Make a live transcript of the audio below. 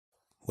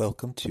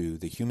Welcome to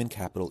the Human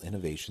Capital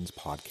Innovations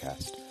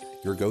Podcast,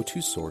 your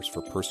go-to source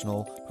for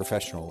personal,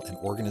 professional, and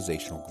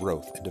organizational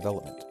growth and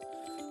development.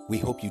 We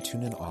hope you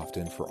tune in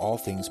often for all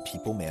things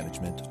people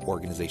management,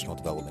 organizational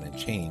development and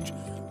change,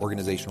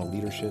 organizational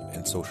leadership,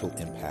 and social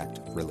impact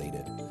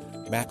related.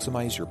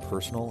 Maximize your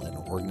personal and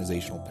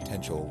organizational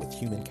potential with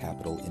Human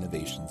Capital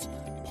Innovations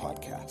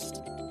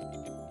Podcast.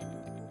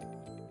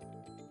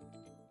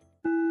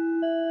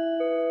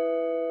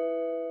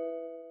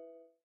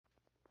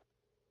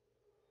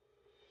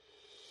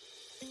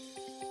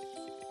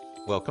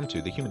 Welcome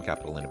to the Human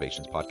Capital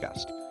Innovations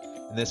Podcast.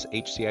 In this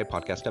HCI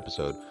podcast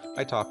episode,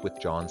 I talk with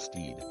John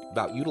Steed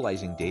about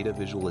utilizing data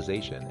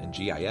visualization and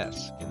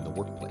GIS in the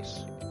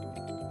workplace.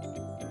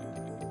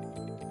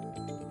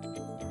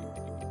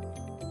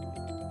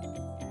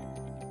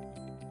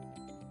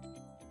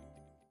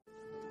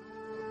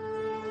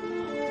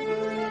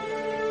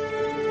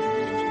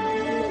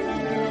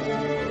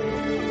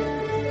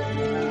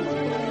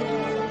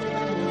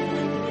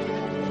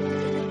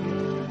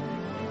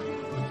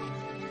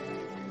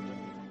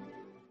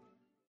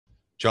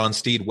 John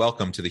Steed,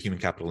 welcome to the Human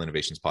Capital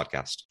Innovations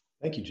Podcast.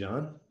 Thank you,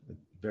 John.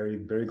 Very,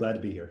 very glad to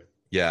be here.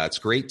 Yeah, it's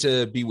great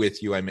to be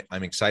with you. I'm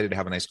excited to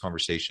have a nice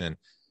conversation.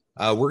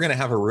 We're going to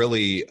have a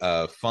really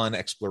fun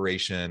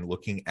exploration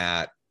looking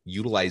at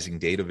utilizing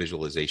data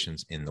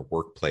visualizations in the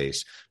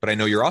workplace. But I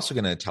know you're also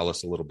going to tell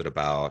us a little bit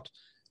about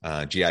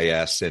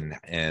GIS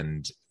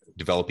and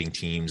developing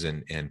teams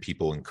and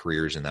people and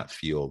careers in that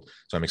field.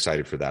 So I'm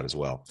excited for that as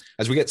well.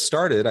 As we get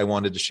started, I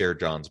wanted to share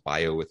John's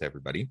bio with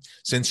everybody.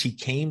 Since he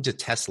came to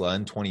Tesla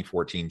in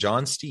 2014,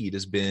 John Steed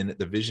has been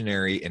the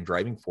visionary and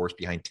driving force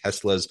behind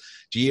Tesla's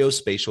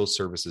Geospatial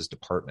Services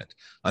Department.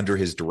 Under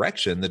his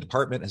direction, the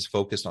department has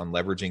focused on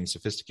leveraging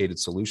sophisticated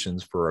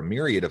solutions for a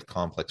myriad of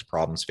complex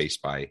problems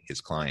faced by his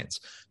clients.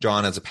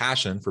 John has a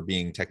passion for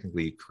being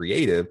technically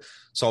creative,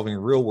 solving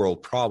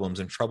real-world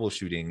problems and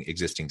troubleshooting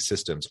existing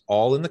systems,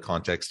 all in the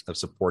context of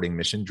supporting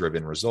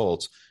mission-driven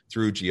results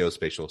through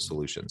geospatial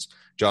solutions.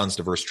 John's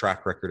diverse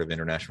track record of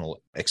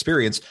international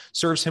experience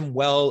serves him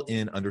well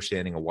in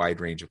understanding a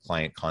wide range of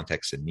client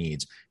contexts and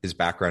needs. His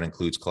background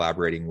includes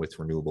collaborating with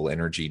renewable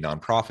energy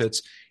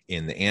nonprofits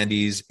in the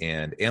Andes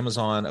and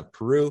Amazon of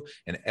Peru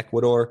and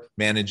Ecuador,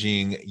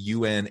 managing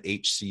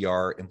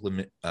UNHCR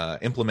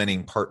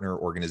implementing partner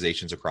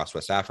organizations across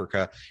West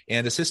Africa,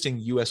 and assisting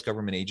U.S.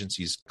 government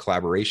agencies'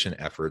 collaboration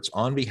efforts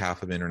on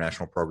behalf of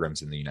international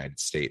programs in the United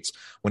States.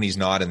 When he's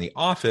not in the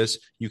office,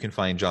 you can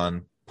find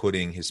John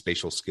putting his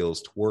spatial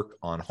skills to work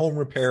on home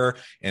repair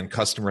and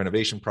custom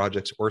renovation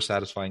projects, or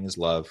satisfying his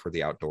love for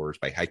the outdoors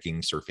by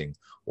hiking, surfing,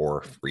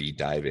 or free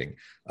diving.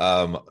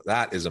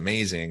 That is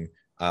amazing.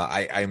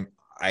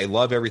 I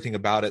love everything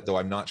about it, though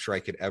I'm not sure I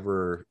could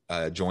ever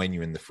join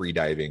you in the free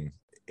diving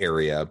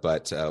area,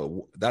 but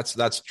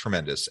that's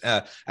tremendous.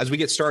 As we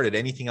get started,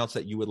 anything else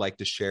that you would like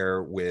to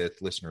share with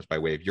listeners by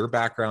way of your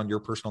background, your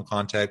personal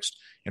context,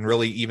 and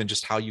really even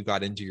just how you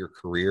got into your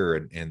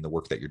career and the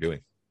work that you're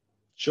doing?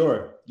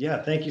 Sure.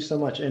 Yeah. Thank you so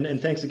much. And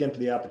thanks again for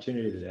the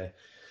opportunity today.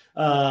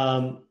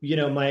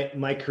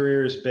 My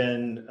career has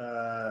been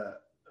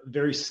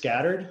very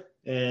scattered,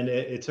 and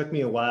it took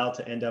me a while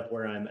to end up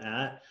where I'm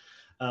at.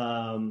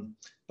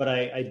 But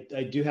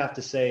I do have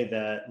to say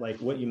that, like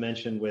what you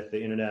mentioned with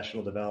the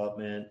international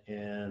development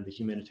and the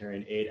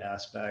humanitarian aid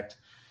aspect,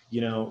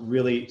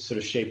 really sort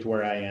of shaped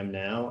where I am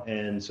now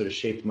and sort of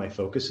shaped my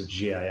focus of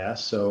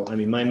GIS. So, I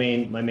mean, my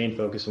main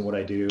focus and what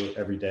I do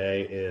every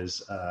day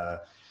is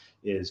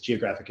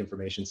geographic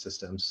information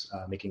systems,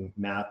 making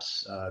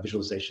maps,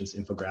 visualizations,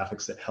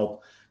 infographics that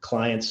help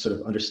clients sort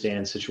of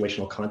understand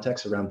situational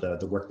context around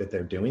the work that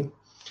they're doing.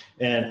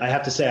 And I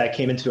have to say, I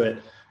came into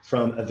it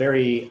from a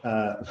very,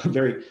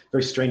 very,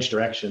 very strange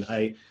direction.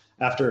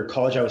 After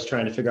college, I was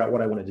trying to figure out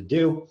what I wanted to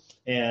do.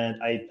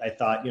 And I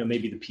thought,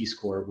 maybe the Peace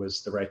Corps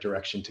was the right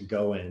direction to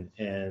go in.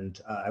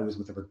 And I was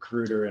with a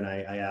recruiter, and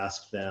I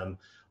asked them,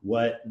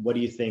 what do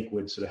you think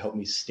would sort of help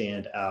me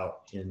stand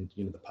out in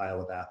the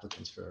pile of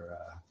applicants for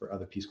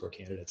other Peace Corps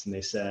candidates? And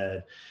they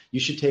said, you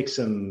should take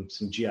some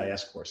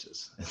GIS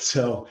courses. And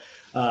so,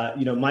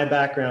 my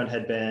background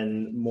had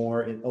been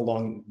more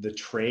along the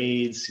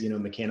trades,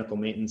 mechanical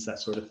maintenance, that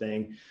sort of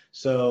thing.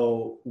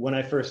 So when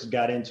I first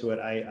got into it,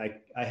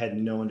 I had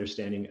no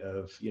understanding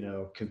of,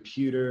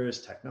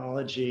 computers,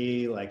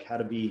 technology, like how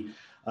to be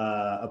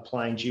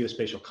applying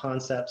geospatial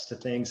concepts to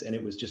things. And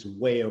it was just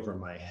way over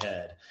my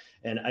head.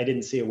 And I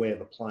didn't see a way of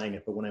applying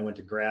it. But when I went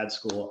to grad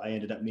school, I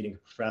ended up meeting a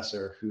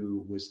professor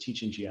who was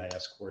teaching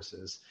GIS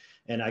courses.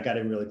 And I got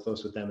in really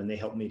close with them, and they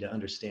helped me to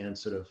understand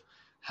sort of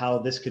how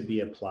this could be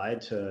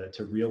applied to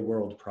real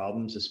world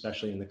problems,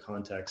 especially in the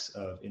context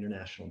of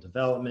international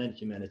development,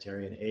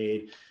 humanitarian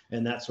aid,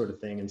 and that sort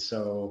of thing. And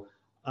so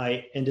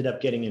I ended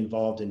up getting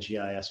involved in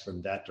GIS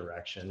from that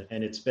direction.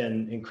 And it's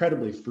been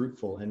incredibly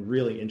fruitful and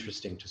really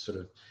interesting to sort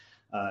of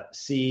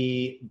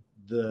see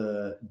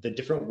the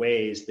different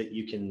ways that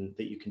you can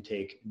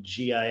take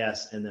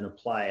GIS and then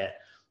apply it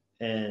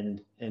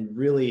and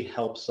really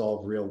help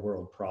solve real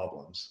world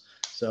problems.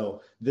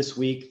 So this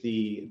week,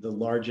 the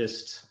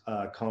largest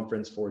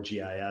conference for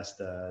GIS,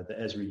 the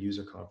Esri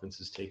User Conference,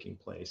 is taking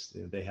place.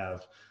 They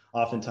have,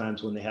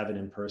 oftentimes when they have it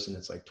in person,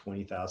 it's like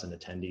 20,000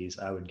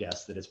 attendees. I would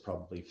guess that it's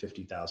probably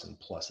 50,000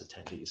 plus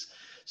attendees.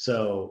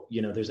 So,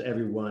 there's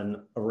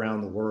everyone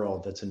around the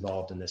world that's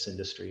involved in this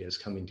industry is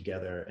coming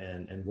together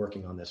and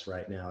working on this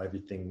right now.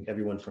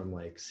 Everyone from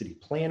like city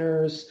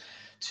planners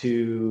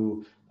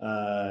to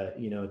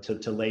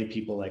to lay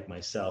people like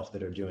myself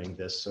that are doing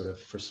this sort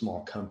of for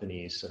small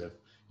companies, sort of,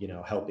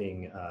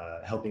 helping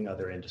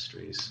other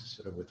industries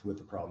sort of with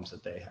the problems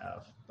that they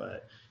have.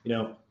 But,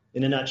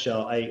 in a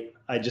nutshell,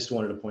 I just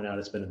wanted to point out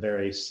it's been a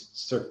very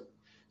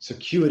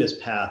circuitous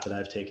path that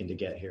I've taken to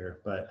get here,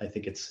 but I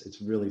think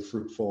it's really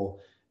fruitful,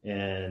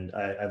 and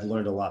I've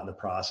learned a lot in the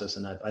process,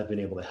 and I've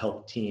been able to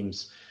help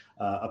teams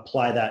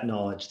apply that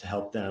knowledge to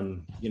help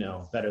them,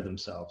 better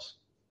themselves.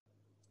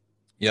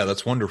 Yeah,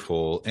 that's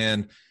wonderful.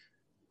 And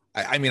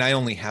I mean, I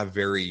only have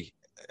very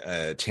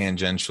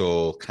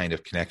tangential kind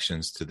of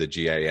connections to the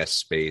GIS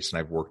space.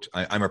 And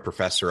I'm a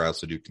professor. I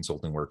also do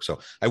consulting work. So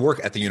I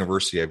work at the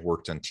university. I've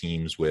worked on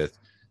teams with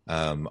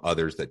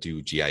others that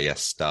do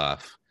GIS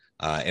stuff.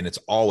 And it's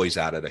always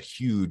added a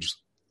huge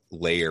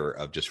layer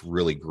of just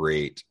really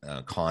great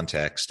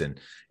context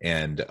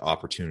and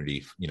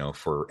opportunity,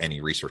 for any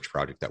research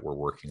project that we're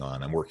working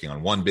on. I'm working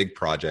on one big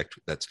project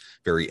that's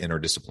very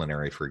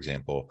interdisciplinary, for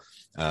example,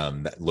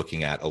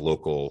 looking at a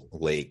local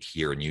lake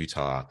here in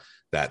Utah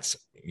that's,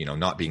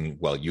 not being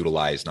well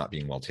utilized, not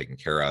being well taken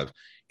care of.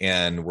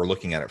 And we're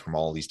looking at it from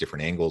all these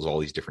different angles, all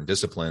these different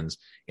disciplines.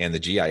 And the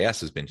GIS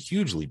has been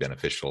hugely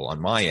beneficial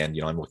on my end.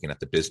 I'm looking at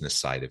the business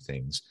side of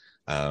things.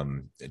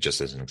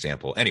 Just as an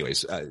example.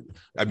 Anyways,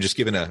 I'm just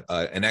giving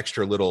an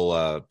extra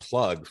little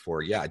plug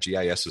for,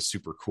 GIS is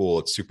super cool.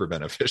 It's super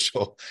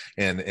beneficial,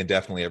 and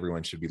definitely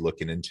everyone should be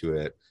looking into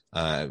it,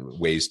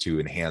 ways to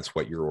enhance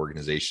what your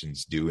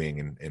organization's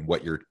doing and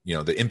what you're,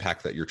 the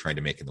impact that you're trying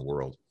to make in the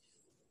world.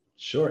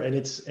 Sure. And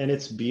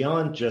it's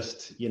beyond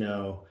just,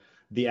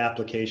 the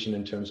application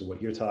in terms of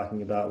what you're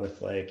talking about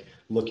with like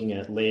looking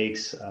at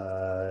lakes,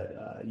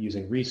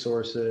 using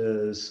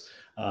resources,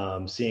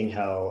 seeing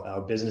how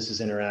our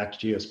businesses interact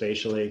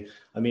geospatially.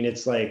 I mean,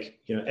 it's like,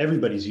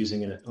 everybody's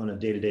using it on a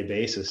day-to-day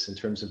basis in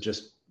terms of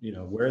just,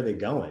 where are they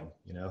going?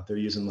 They're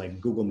using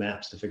like Google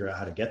Maps to figure out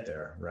how to get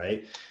there,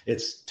 right?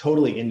 It's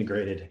totally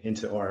integrated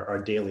into our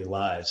daily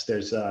lives.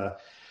 There's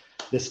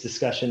this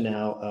discussion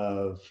now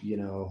of,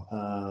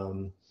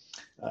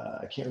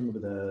 I can't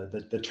remember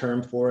the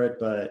term for it,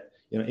 but,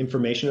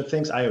 information of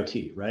things,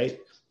 IoT, right?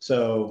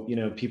 So,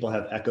 people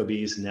have Echo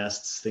Bees,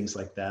 nests, things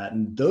like that.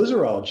 And those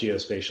are all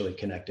geospatially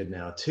connected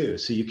now too.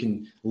 So you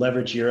can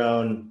leverage your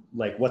own,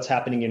 like what's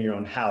happening in your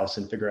own house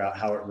and figure out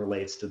how it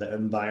relates to the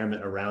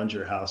environment around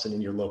your house and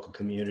in your local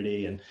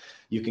community. And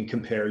you can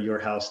compare your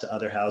house to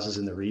other houses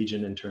in the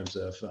region in terms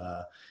of,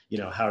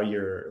 how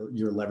you're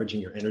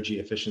leveraging your energy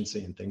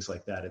efficiency and things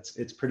like that.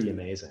 It's pretty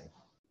amazing.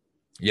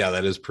 Yeah,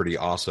 that is pretty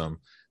awesome.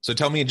 So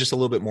tell me just a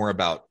little bit more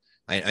about,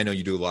 I know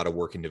you do a lot of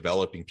work in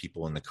developing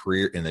people in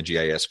the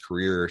GIS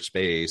career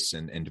space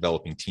and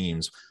developing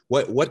teams.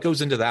 What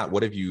goes into that?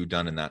 What have you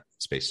done in that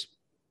space?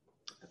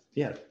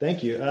 Yeah,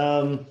 thank you.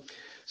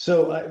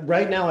 So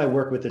right now I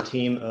work with a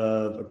team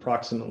of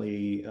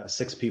approximately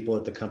 6 people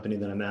at the company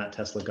that I'm at,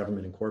 Tesla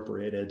Government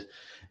Incorporated.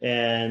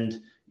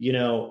 And,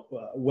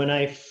 when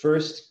I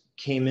first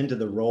came into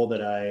the role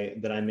that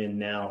I'm in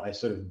now, I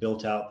sort of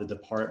built out the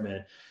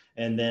department.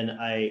 And then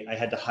I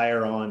had to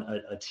hire on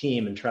a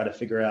team and try to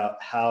figure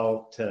out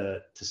how to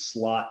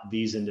slot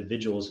these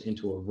individuals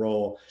into a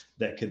role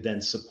that could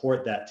then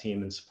support that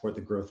team and support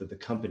the growth of the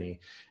company.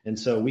 And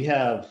so we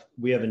have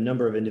a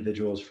number of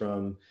individuals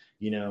from,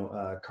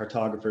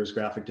 cartographers,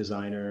 graphic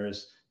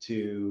designers,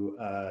 to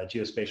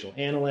geospatial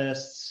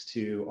analysts,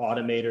 to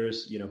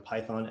automators,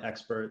 Python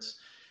experts.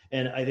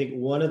 And I think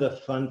one of the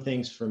fun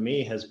things for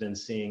me has been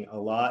seeing a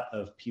lot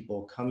of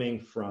people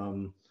coming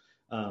from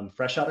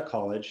fresh out of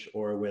college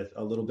or with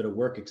a little bit of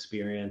work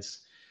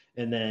experience,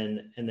 and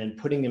then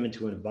putting them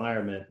into an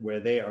environment where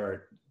they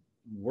are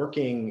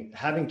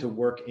having to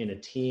work in a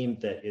team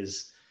that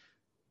is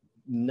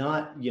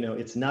not,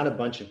 it's not a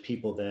bunch of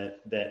people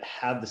that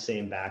have the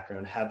same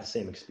background, have the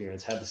same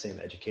experience, have the same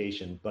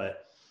education,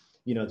 but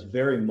it's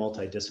very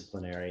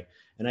multidisciplinary.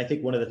 And I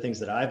think one of the things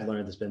that I've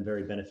learned that's been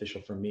very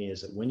beneficial for me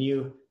is that when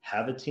you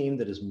have a team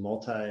that is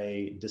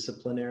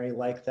multidisciplinary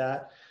like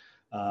that,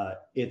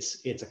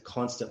 it's a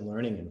constant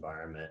learning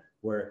environment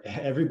where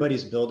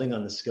everybody's building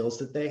on the skills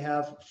that they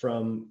have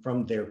from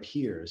their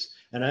peers.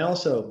 And I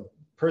also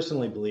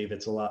personally believe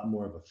it's a lot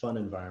more of a fun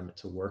environment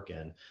to work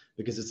in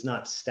because it's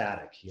not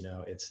static.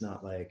 It's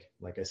not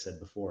like I said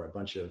before, a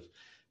bunch of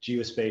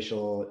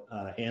geospatial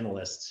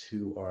analysts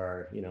who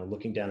are,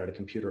 looking down at a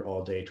computer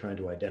all day trying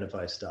to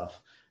identify stuff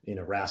in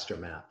a raster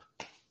map.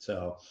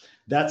 So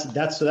that's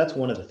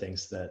one of the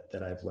things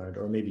that I've learned,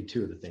 or maybe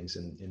 2 of the things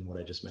in what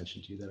I just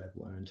mentioned to you that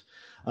I've learned.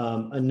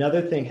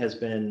 Another thing has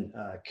been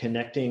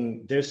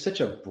connecting. There's such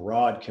a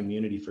broad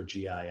community for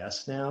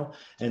GIS now,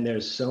 and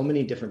there's so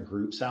many different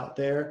groups out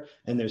there,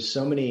 and there's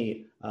so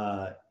many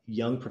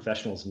young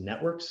professionals'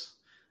 networks,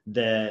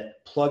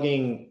 that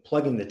plugging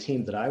the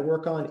team that I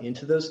work on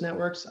into those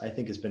networks, I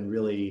think has been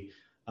really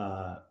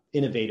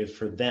innovative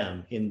for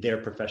them in their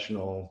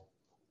professional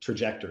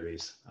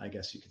trajectories, I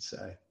guess you could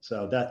say.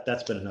 So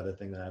that's been another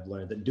thing that I've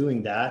learned, that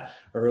doing that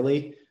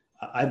early,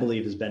 I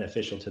believe, is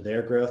beneficial to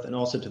their growth and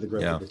also to the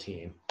growth of the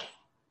team.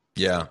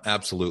 Yeah,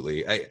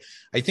 absolutely.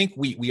 I think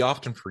we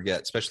often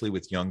forget, especially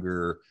with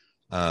younger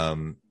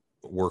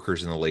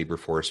workers in the labor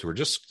force who are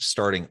just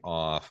starting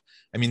off.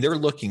 I mean, they're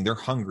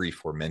hungry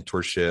for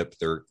mentorship.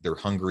 They're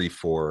hungry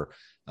for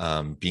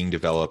being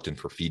developed and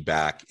for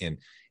feedback. And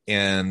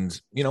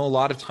a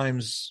lot of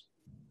times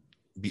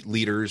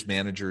leaders,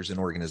 managers in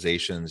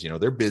organizations,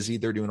 they're busy,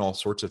 they're doing all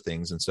sorts of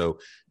things. And so,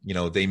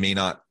 they may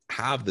not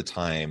have the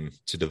time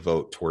to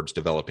devote towards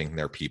developing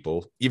their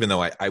people, even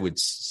though I would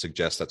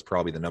suggest that's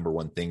probably the number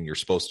one thing you're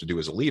supposed to do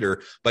as a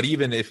leader. But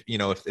even if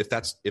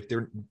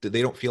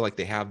they don't feel like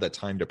they have that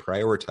time to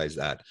prioritize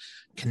that,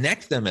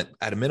 connect them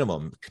at a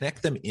minimum,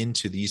 connect them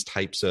into these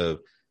types of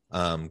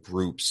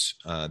groups,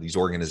 these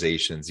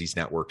organizations, these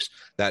networks,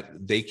 that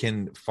they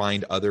can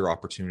find other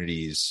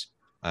opportunities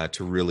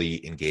to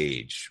really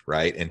engage,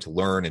 right, and to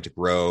learn and to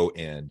grow,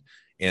 and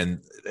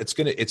it's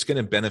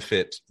gonna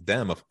benefit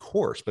them, of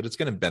course, but it's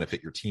gonna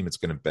benefit your team. It's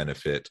gonna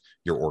benefit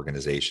your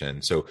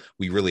organization. So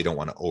we really don't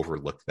want to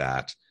overlook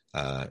that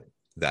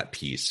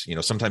piece.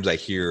 Sometimes I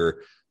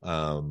hear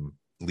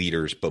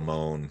leaders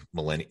bemoan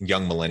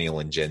young millennial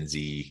and Gen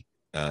Z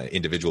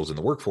individuals in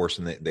the workforce,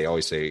 and they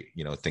always say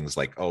things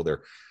like, oh,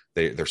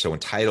 they're so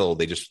entitled.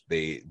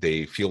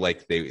 They feel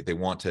like they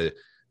want to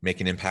make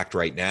an impact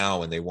right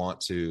now, and they want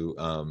to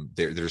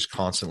they're just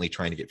constantly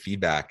trying to get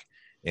feedback,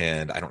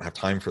 and I don't have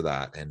time for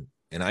that. And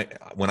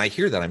when I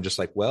hear that, I'm just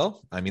like,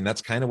 well, I mean,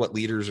 that's kind of what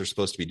leaders are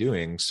supposed to be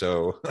doing,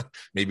 so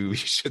maybe we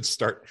should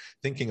start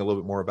thinking a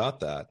little bit more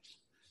about that.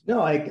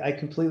 No, I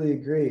completely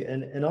agree.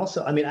 And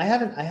also, I mean, I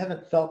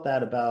haven't felt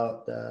that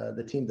about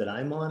the team that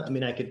I'm on. I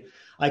mean, I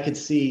could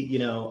see,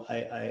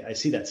 I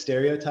see that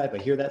stereotype, I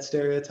hear that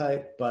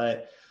stereotype,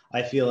 but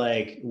I feel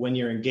like when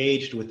you're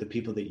engaged with the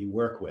people that you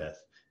work with,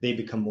 they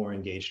become more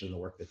engaged in the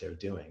work that they're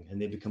doing, and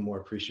they become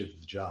more appreciative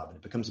of the job, and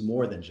it becomes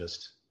more than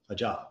just a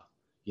job,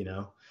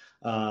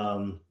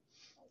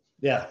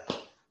 Yeah,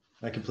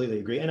 I completely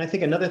agree. And I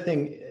think another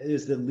thing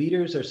is that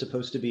leaders are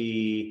supposed to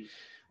be,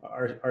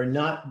 are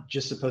not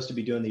just supposed to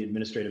be doing the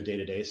administrative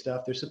day-to-day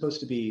stuff. They're supposed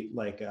to be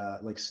like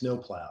snow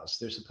plows.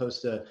 They're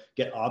supposed to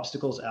get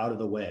obstacles out of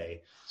the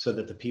way so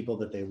that the people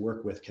that they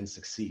work with can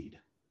succeed,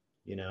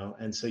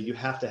 and so you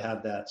have to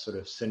have that sort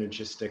of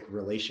synergistic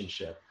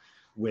relationship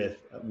with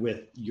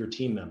your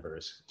team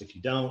members. If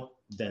you don't,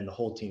 then the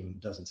whole team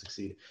doesn't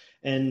succeed.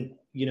 And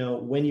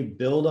when you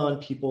build on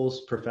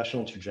people's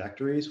professional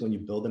trajectories, when you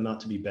build them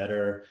out to be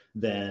better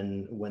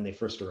than when they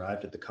first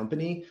arrived at the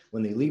company,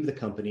 when they leave the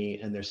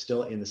company and they're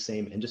still in the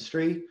same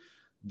industry,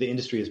 the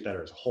industry is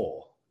better as a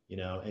whole,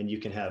 and you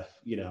can have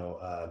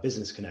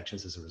business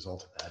connections as a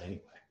result of that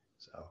anyway.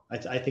 So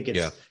I think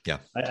it's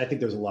I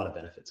think there's a lot of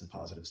benefits and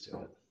positives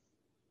to it.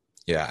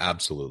 Yeah,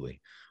 absolutely.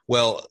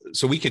 Well,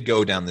 so we could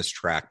go down this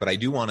track, but I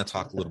do want to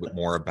talk a little bit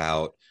more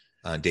about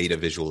data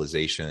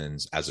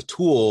visualizations as a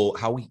tool,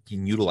 how we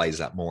can utilize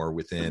that more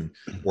within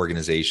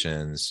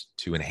organizations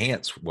to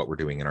enhance what we're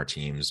doing in our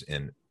teams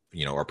and,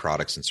 our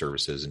products and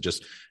services, and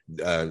just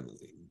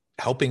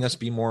helping us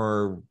be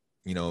more,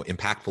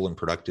 impactful and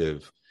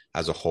productive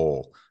as a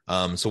whole.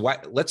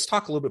 Let's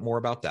talk a little bit more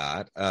about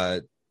that.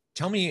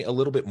 Tell me a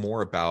little bit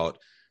more about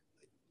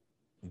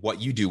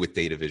what you do with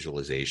data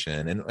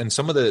visualization and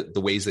some of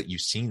the ways that you've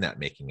seen that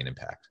making an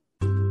impact.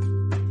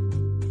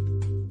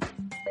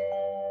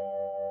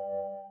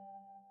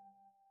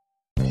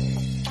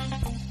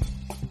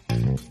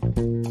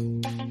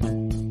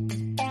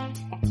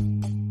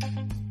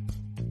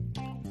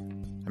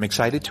 I'm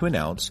excited to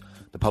announce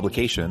the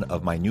publication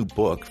of my new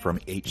book from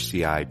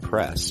HCI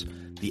Press,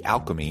 The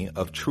Alchemy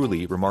of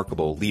Truly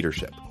Remarkable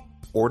Leadership: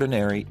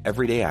 Ordinary,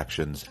 Everyday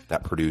Actions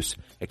that Produce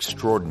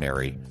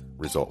Extraordinary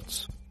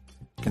Results.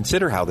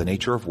 Consider how the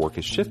nature of work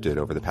has shifted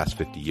over the past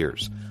 50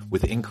 years.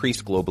 With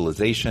increased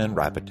globalization,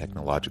 rapid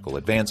technological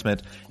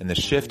advancement, and the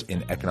shift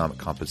in economic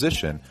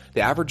composition,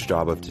 the average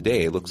job of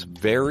today looks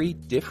very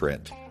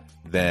different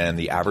than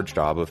the average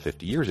job of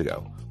 50 years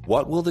ago.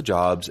 What will the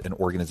jobs and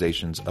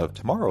organizations of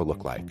tomorrow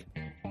look like?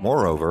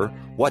 Moreover,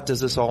 what does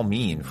this all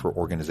mean for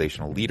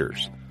organizational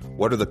leaders?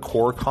 What are the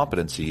core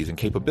competencies and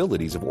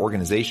capabilities of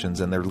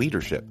organizations and their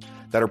leadership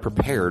that are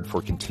prepared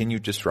for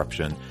continued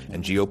disruption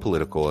and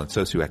geopolitical and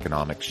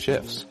socioeconomic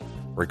shifts?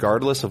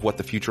 Regardless of what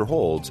the future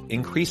holds,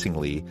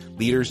 increasingly,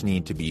 leaders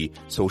need to be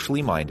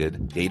socially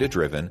minded,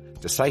 data-driven,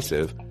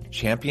 decisive,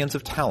 champions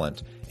of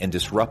talent, and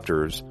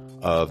disruptors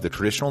of the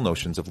traditional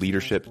notions of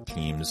leadership,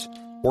 teams,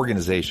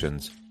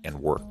 organizations, and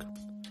work.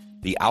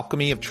 The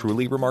Alchemy of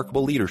Truly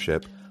Remarkable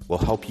Leadership will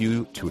help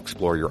you to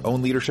explore your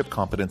own leadership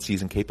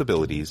competencies and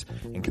capabilities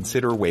and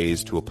consider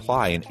ways to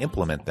apply and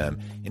implement them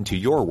into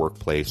your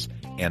workplace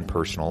and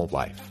personal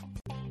life.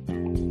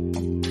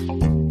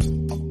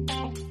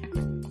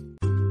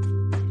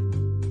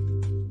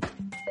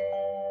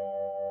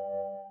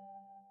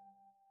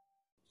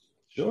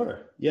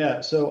 Sure.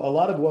 Yeah. So a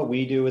lot of what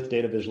we do with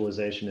data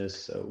visualization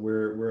is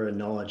we're a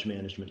knowledge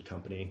management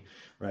company,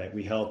 right?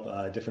 We help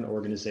different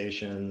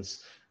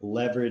organizations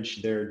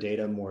leverage their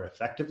data more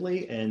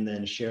effectively and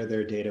then share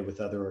their data with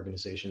other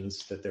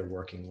organizations that they're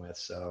working with.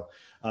 So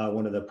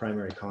one of the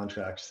primary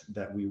contracts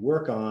that we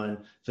work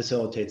on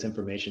facilitates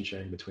information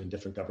sharing between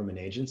different government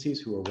agencies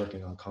who are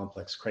working on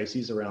complex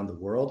crises around the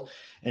world.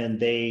 And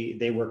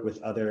they work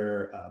with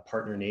other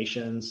partner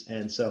nations.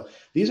 And so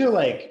these are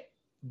like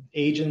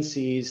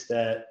agencies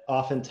that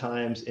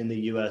oftentimes in the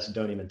US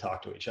don't even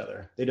talk to each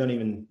other. They don't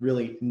even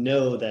really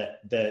know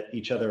that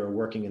each other are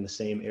working in the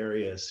same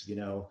areas,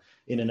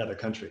 in another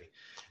country.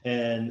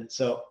 And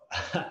so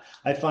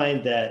I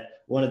find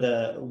that one of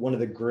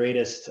the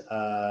greatest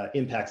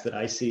impacts that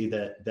I see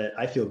that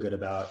I feel good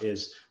about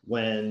is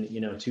when,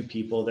 two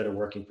people that are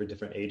working for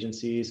different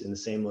agencies in the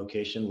same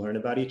location learn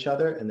about each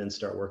other and then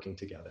start working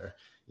together.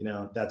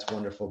 That's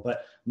wonderful.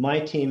 But my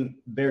team,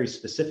 very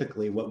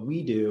specifically, what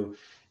we do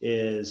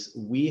is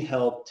we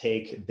help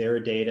take their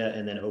data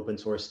and then open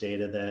source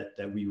data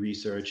that we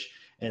research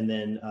and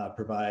then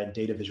provide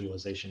data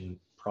visualization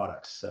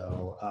products.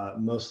 So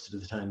most of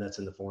the time that's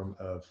in the form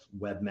of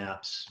web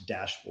maps,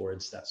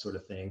 dashboards, that sort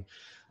of thing.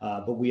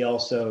 But we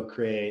also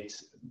create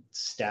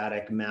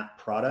static map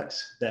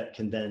products that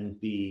can then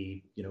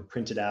be,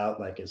 printed out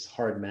like as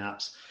hard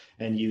maps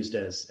and used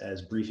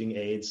as briefing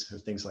aids or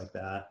things like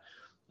that.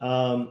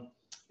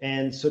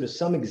 And sort of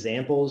some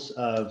examples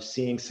of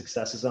seeing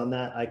successes on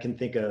that, I can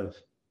think of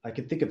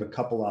a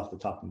couple off the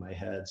top of my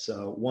head.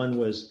 So one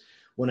was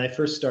when I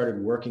first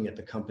started working at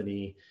the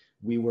company,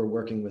 we were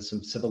working with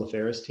some civil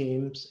affairs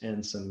teams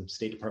and some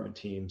State Department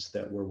teams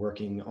that were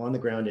working on the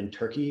ground in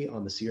Turkey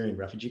on the Syrian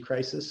refugee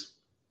crisis.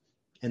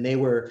 And they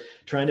were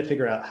trying to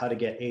figure out how to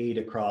get aid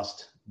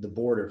across the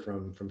border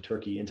from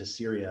Turkey into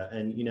Syria.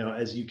 And,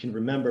 as you can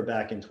remember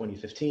back in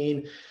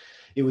 2015,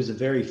 it was a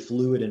very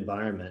fluid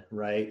environment,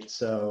 right?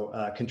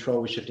 So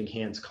control was shifting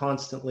hands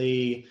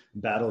constantly.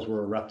 Battles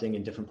were erupting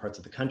in different parts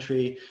of the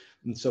country.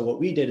 And so what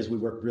we did is we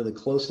worked really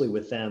closely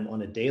with them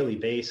on a daily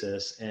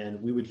basis,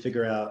 and we would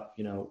figure out,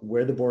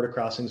 where the border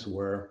crossings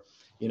were,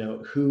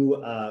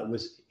 who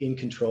was in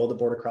control of the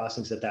border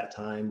crossings at that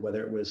time,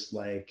 whether it was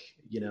like,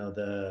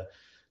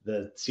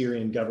 the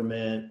Syrian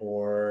government,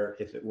 or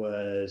if it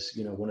was,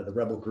 one of the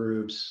rebel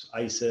groups,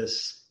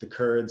 ISIS, the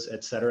Kurds,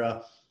 et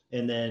cetera.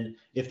 And then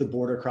if the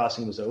border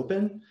crossing was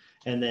open,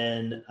 and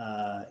then,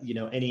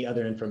 any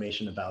other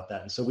information about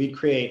that. And so we'd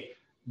create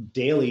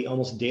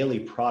almost daily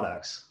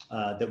products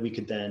that we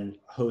could then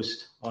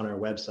host on our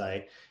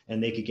website,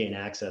 and they could gain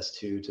access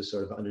to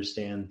sort of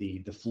understand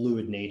the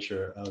fluid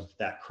nature of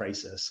that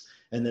crisis.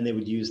 And then they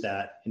would use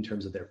that in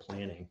terms of their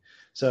planning.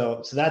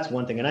 So that's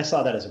one thing. And I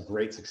saw that as a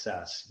great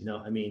success,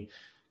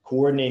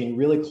 coordinating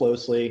really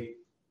closely,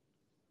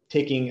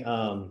 taking,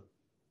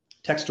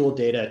 textual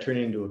data,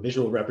 turning it into a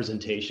visual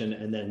representation,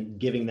 and then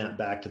giving that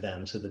back to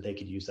them so that they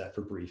could use that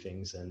for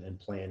briefings and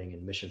planning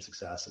and mission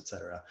success, et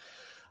cetera.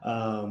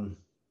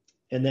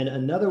 And then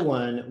another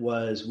one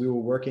was we were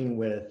working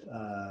with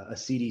a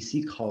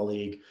CDC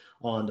colleague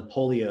on the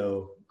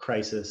polio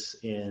crisis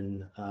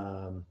in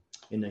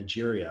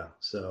Nigeria.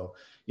 So,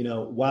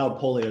 wild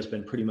polio has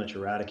been pretty much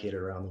eradicated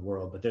around the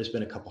world, but there's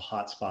been a couple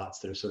hot spots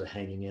that are sort of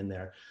hanging in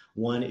there.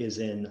 One is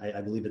in,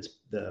 I believe it's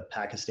the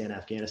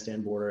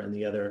Pakistan-Afghanistan border, and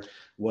the other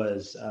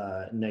was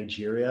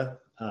Nigeria,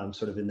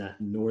 sort of in that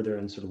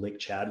northern sort of Lake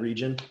Chad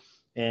region.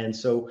 And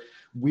so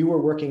we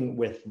were working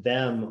with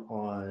them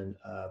on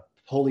a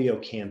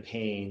polio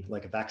campaign,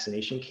 like a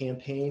vaccination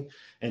campaign,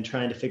 and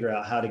trying to figure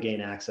out how to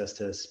gain access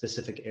to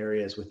specific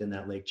areas within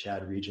that Lake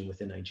Chad region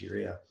within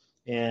Nigeria.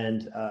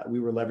 And we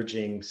were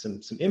leveraging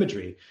some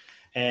imagery,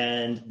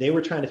 and they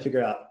were trying to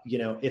figure out,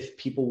 if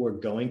people were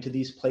going to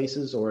these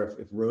places or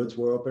if roads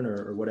were open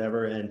or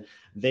whatever. And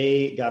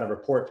they got a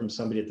report from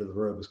somebody that the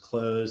road was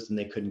closed and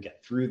they couldn't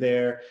get through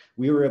there.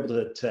 We were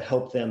able to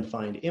help them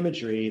find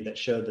imagery that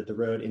showed that the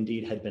road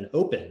indeed had been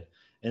open.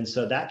 And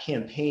so that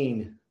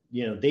campaign,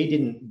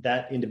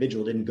 that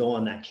individual didn't go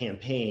on that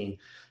campaign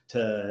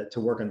to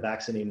work on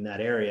vaccinating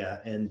that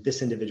area. And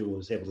this individual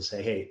was able to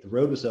say, hey, the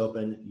road was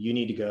open, you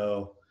need to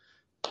go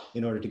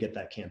in order to get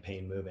that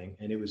campaign moving.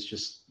 And it was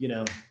just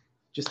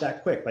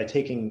that quick by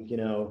taking,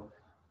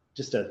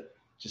 just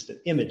an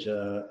image,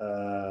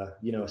 a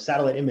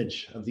satellite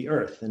image of the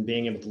earth and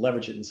being able to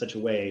leverage it in such a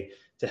way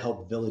to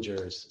help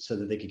villagers so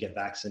that they could get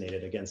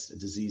vaccinated against a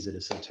disease that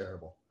is so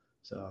terrible.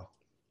 So,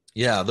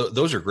 yeah,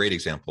 those are great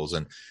examples.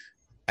 And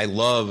I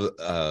love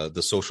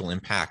the social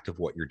impact of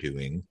what you're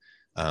doing,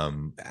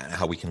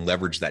 how we can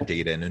leverage that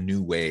data in a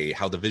new way,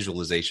 how the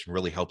visualization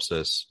really helps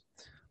us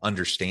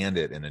understand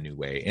it in a new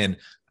way.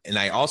 And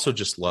I also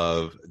just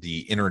love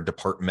the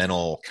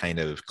interdepartmental kind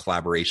of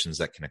collaborations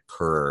that can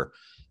occur.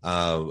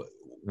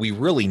 We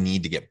really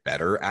need to get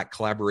better at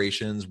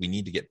collaborations. We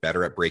need to get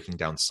better at breaking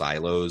down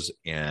silos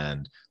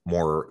and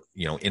more,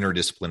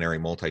 interdisciplinary,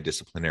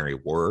 multidisciplinary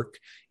work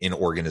in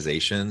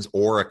organizations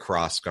or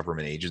across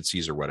government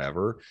agencies or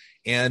whatever.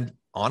 And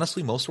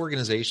honestly, most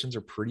organizations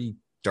are pretty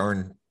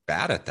darn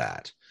bad at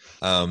that.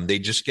 They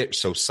just get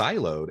so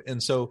siloed.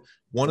 And so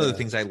one of the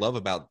things I love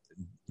about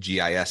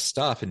GIS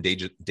stuff and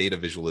data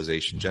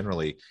visualization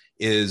generally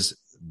is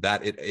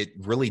that it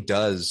really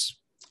does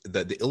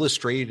the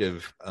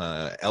illustrative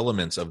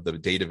elements of the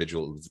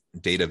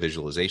data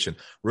visualization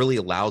really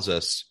allows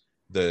us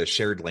the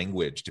shared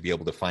language to be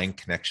able to find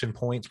connection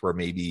points where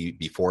maybe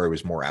before it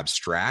was more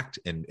abstract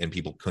and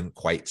people couldn't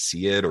quite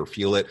see it or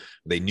feel it.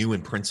 They knew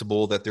in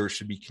principle that there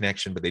should be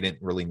connection, but they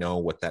didn't really know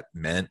what that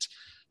meant.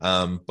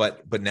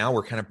 But now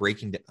we're kind of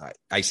breaking.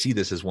 I see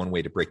this as one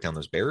way to break down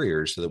those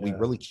barriers so that we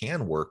really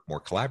can work more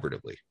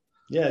collaboratively.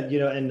 Yeah,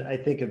 and I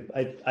think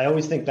I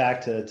always think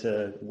back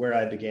to where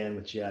I began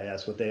with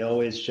GIS. What they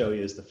always show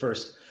you is the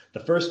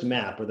first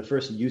map or the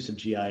first use of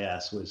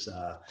GIS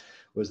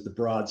was the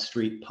Broad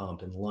Street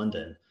pump in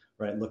London,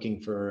 right?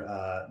 Looking for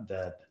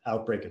the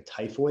outbreak of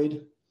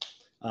typhoid.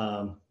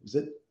 Was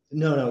it?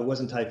 No, it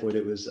wasn't typhoid.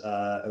 It was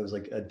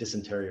like a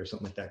dysentery or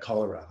something like that,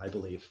 cholera, I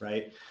believe,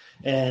 right?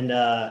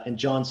 And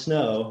John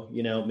Snow,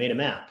 made a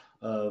map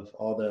of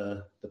all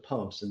the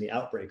pumps and the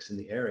outbreaks in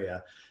the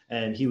area,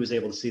 and he was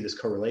able to see this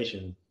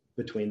correlation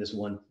between this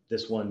one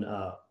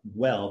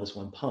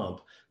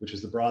pump, which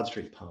was the Broad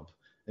Street pump,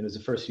 and it was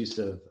the first use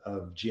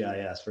of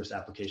GIS, first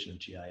application of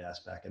GIS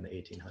back in the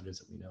 1800s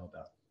that we know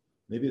about.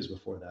 Maybe it was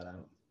before that. I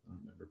don't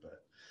remember,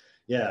 but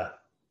yeah,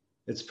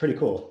 it's pretty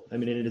cool. I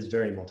mean, it is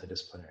very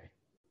multidisciplinary.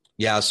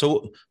 Yeah.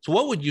 So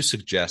what would you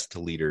suggest to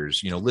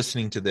leaders,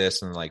 listening to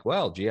this and like,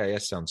 well,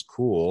 GIS sounds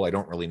cool. I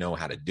don't really know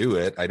how to do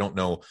it. I don't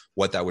know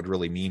what that would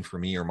really mean for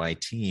me or my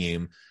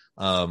team.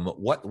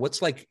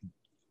 What's like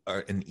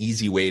an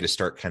easy way to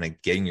start kind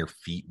of getting your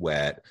feet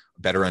wet,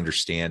 better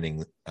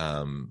understanding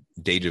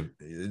data,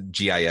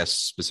 GIS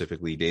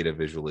specifically, data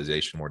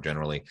visualization more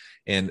generally,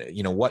 and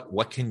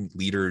what can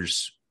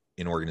leaders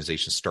in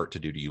organizations start to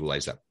do to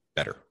utilize that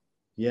better?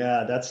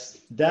 Yeah,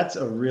 that's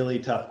a really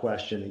tough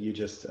question that you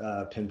just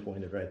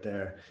pinpointed right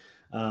there.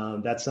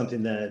 That's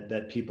something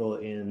that people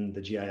in the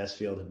GIS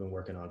field have been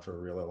working on for a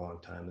really long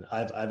time, and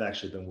I've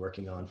actually been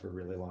working on for a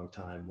really long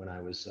time. When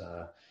I was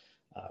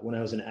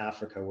in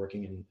Africa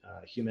working in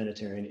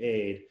humanitarian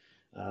aid,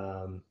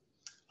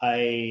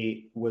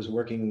 I was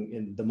working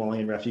in the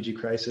Malian refugee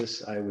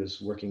crisis. I was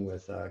working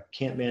with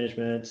camp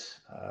management,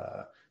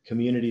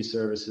 community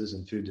services,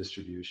 and food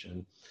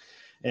distribution.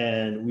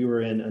 And we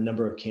were in a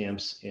number of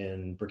camps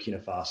in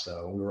Burkina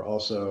Faso. We were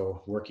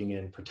also working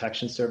in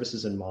protection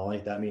services in Mali.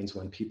 That means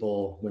when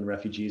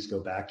refugees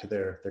go back to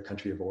their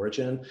country of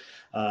origin,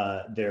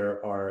 there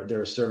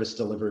are service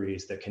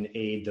deliveries that can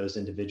aid those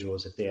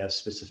individuals if they have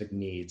specific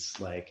needs,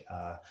 like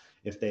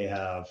if they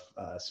have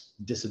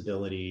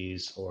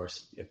disabilities or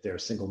if they're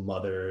single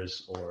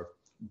mothers or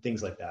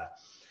things like that.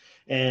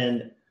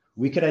 And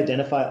we could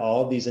identify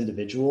all of these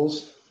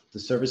individuals, the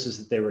services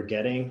that they were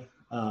getting,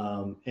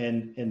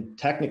 and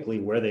technically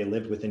where they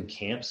lived within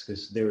camps,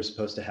 because they were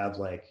supposed to have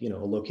a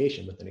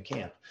location within a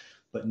camp,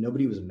 but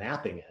nobody was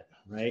mapping it,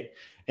 right?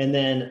 And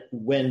then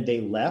when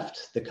they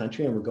left the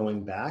country and were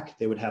going back,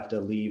 they would have to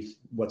leave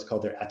what's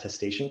called their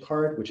attestation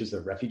card, which is their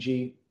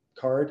refugee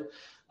card,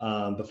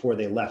 before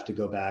they left to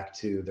go back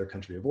to their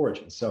country of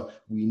origin. So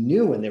we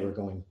knew when they were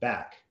going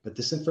back, but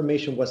this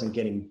information wasn't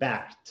getting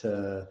back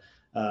to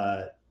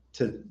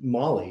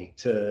Mali,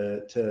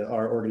 to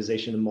our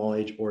organization in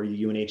Mali or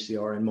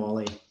UNHCR in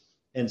Mali.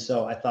 And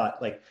so I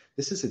thought,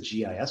 this is a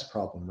GIS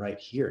problem right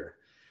here.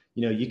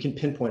 You can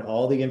pinpoint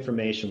all the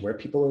information, where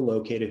people are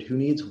located, who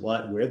needs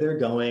what, where they're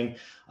going,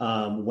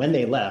 when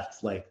they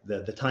left,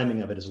 the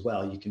timing of it as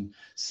well. You can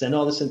send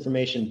all this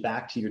information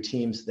back to your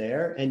teams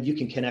there, and you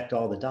can connect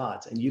all the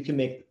dots, and you can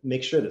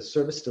make sure that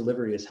service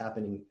delivery is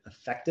happening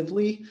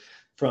effectively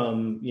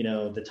from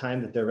the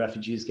time that they're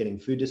refugees getting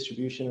food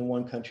distribution in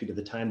one country to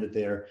the time that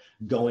they're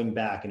going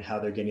back and how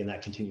they're getting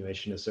that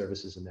continuation of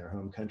services in their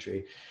home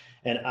country.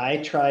 And I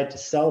tried to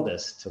sell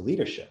this to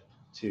leadership,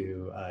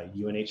 to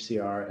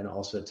UNHCR, and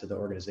also to the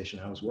organization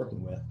I was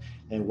working with.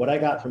 And what I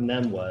got from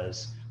them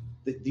was,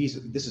 this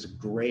is a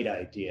great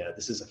idea.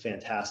 This is a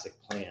fantastic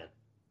plan.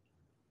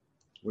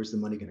 Where's the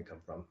money going to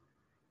come from?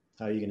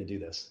 How are you going to do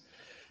this?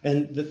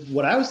 And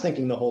what I was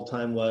thinking the whole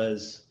time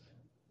was,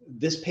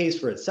 this pays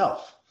for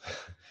itself.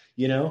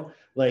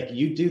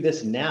 You do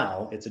this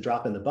now, it's a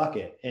drop in the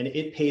bucket, and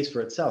it pays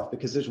for itself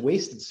because there's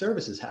wasted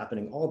services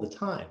happening all the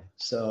time.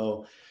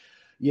 So,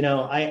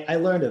 I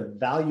learned a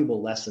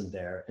valuable lesson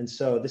there. And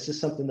so this is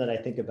something that I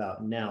think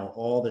about now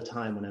all the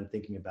time when I'm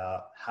thinking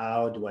about,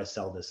 how do I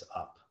sell this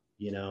up?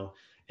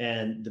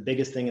 And the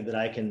biggest thing that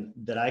I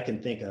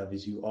can think of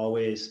is, you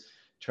always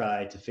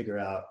try to figure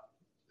out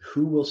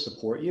who will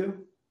support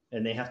you,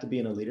 and they have to be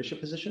in a leadership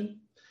position,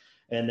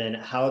 and then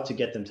how to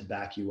get them to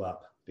back you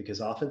up.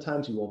 Because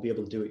oftentimes you won't be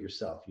able to do it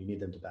yourself. You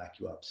need them to back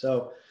you up.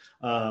 So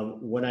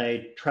when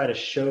I try to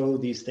show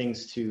these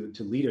things to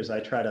leaders, I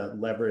try to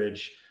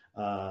leverage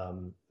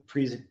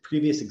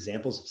previous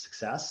examples of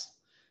success,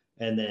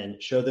 and then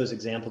show those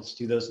examples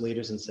to those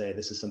leaders and say,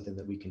 this is something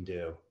that we can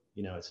do.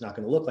 It's not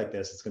going to look like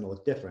this. It's going to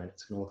look different.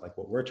 It's going to look like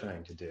what we're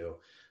trying to do,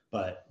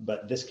 but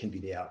this can be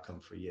the outcome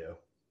for you.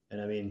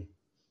 And I mean,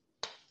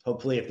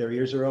 hopefully if their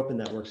ears are open,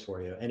 that works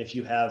for you. And if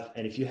you have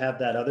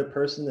that other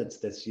person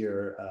that's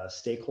your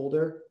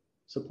stakeholder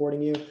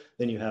supporting you,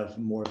 then you have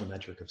more of a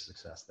metric of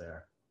success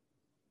there.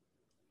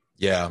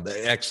 Yeah,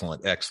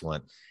 excellent.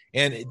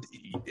 And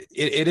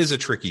it is a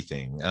tricky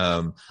thing.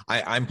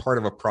 I'm part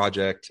of a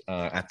project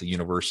at the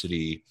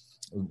university.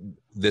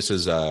 This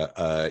is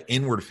a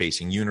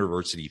inward-facing,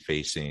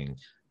 university-facing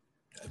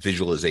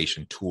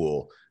visualization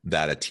tool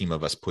that a team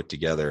of us put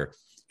together.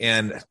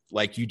 And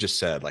like you just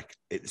said, like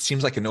it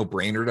seems like a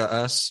no-brainer to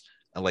us.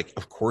 Like,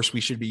 of course,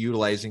 we should be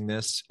utilizing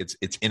this.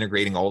 It's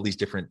integrating all these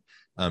different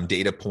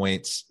data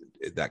points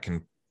that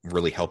can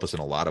really help us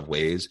in a lot of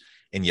ways.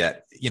 And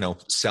yet,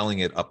 selling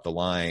it up the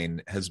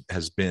line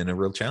has been a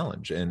real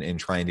challenge and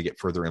trying to get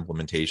further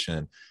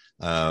implementation.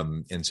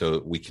 And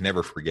so we can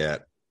never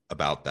forget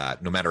about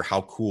that. No matter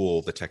how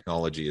cool the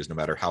technology is, no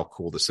matter how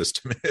cool the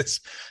system is,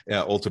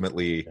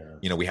 ultimately,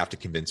 we have to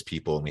convince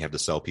people and we have to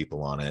sell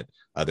people on it.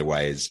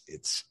 Otherwise,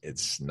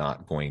 it's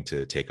not going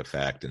to take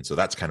effect. And so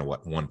that's kind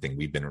of one thing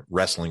we've been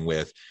wrestling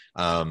with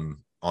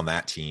on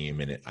that team.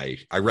 And I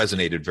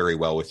resonated very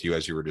well with you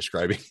as you were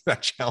describing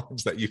that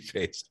challenge that you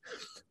faced.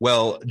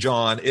 Well,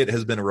 John, it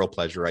has been a real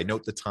pleasure. I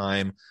note the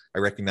time. I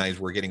recognize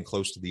we're getting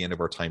close to the end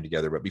of our time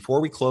together. But before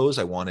we close,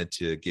 I wanted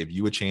to give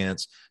you a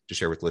chance to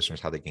share with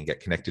listeners how they can get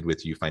connected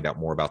with you, find out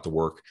more about the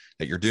work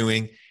that you're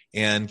doing,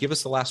 and give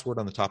us the last word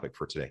on the topic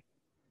for today.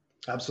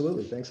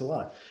 Absolutely. Thanks a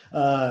lot.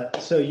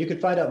 So you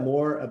could find out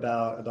more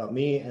about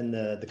me and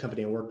the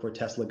company I work for,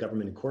 Tesla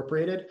Government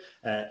Incorporated,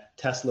 at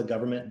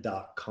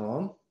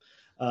teslagovernment.com.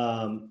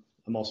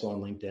 I'm also on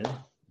LinkedIn,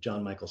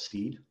 John Michael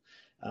Steed.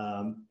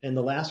 And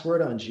the last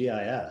word on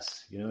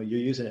GIS, you're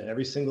using it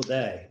every single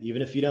day,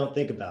 even if you don't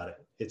think about it.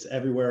 It's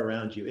everywhere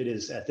around you. It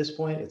is, at this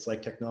point, it's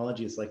like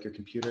technology. It's like your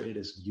computer. It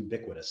is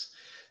ubiquitous.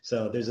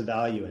 So there's a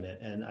value in it.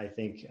 And I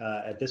think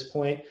at this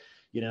point,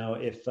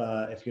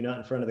 if you're not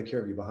in front of the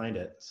curve, you're behind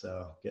it.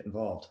 So get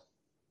involved.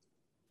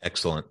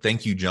 Excellent.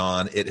 Thank you,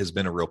 John. It has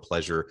been a real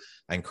pleasure.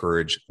 I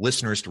encourage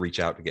listeners to reach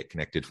out to get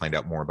connected, find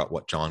out more about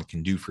what John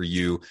can do for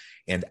you.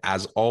 And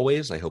as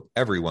always, I hope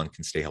everyone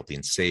can stay healthy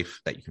and safe,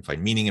 that you can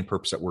find meaning and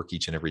purpose at work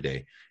each and every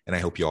day. And I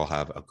hope you all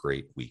have a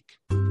great week.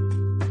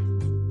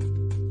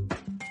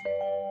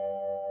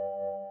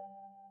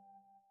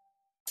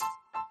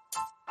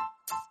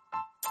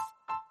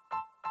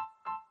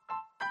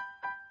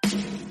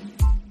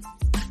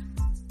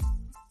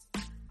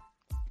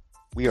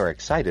 We are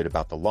excited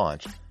about the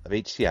launch of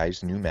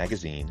HCI's new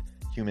magazine,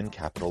 Human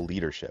Capital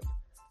Leadership.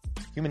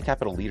 Human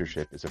Capital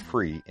Leadership is a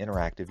free,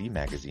 interactive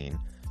e-magazine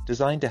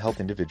designed to help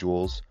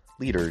individuals,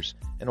 leaders,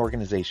 and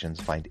organizations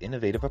find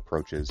innovative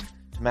approaches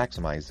to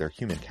maximize their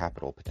human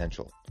capital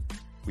potential.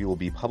 We will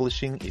be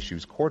publishing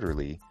issues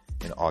quarterly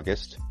in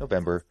August,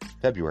 November,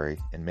 February,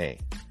 and May.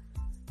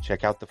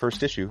 Check out the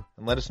first issue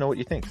and let us know what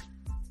you think.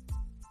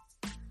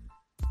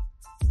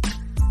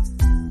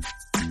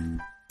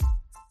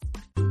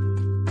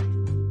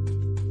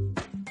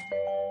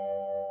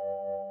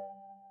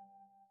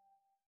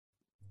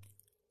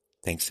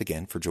 Thanks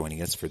again for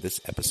joining us for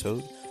this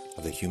episode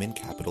of the Human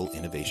Capital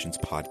Innovations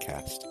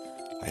Podcast.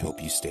 I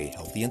hope you stay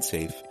healthy and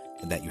safe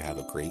and that you have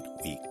a great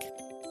week.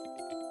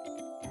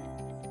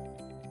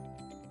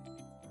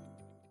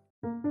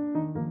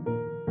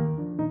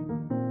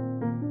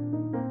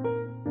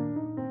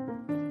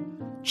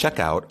 Check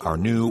out our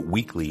new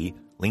weekly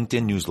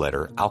LinkedIn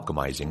newsletter,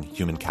 Alchemizing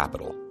Human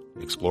Capital,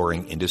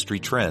 exploring industry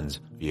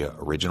trends via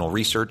original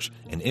research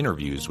and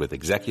interviews with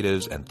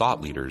executives and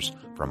thought leaders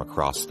from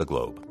across the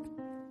globe.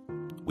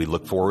 We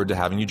look forward to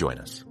having you join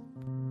us.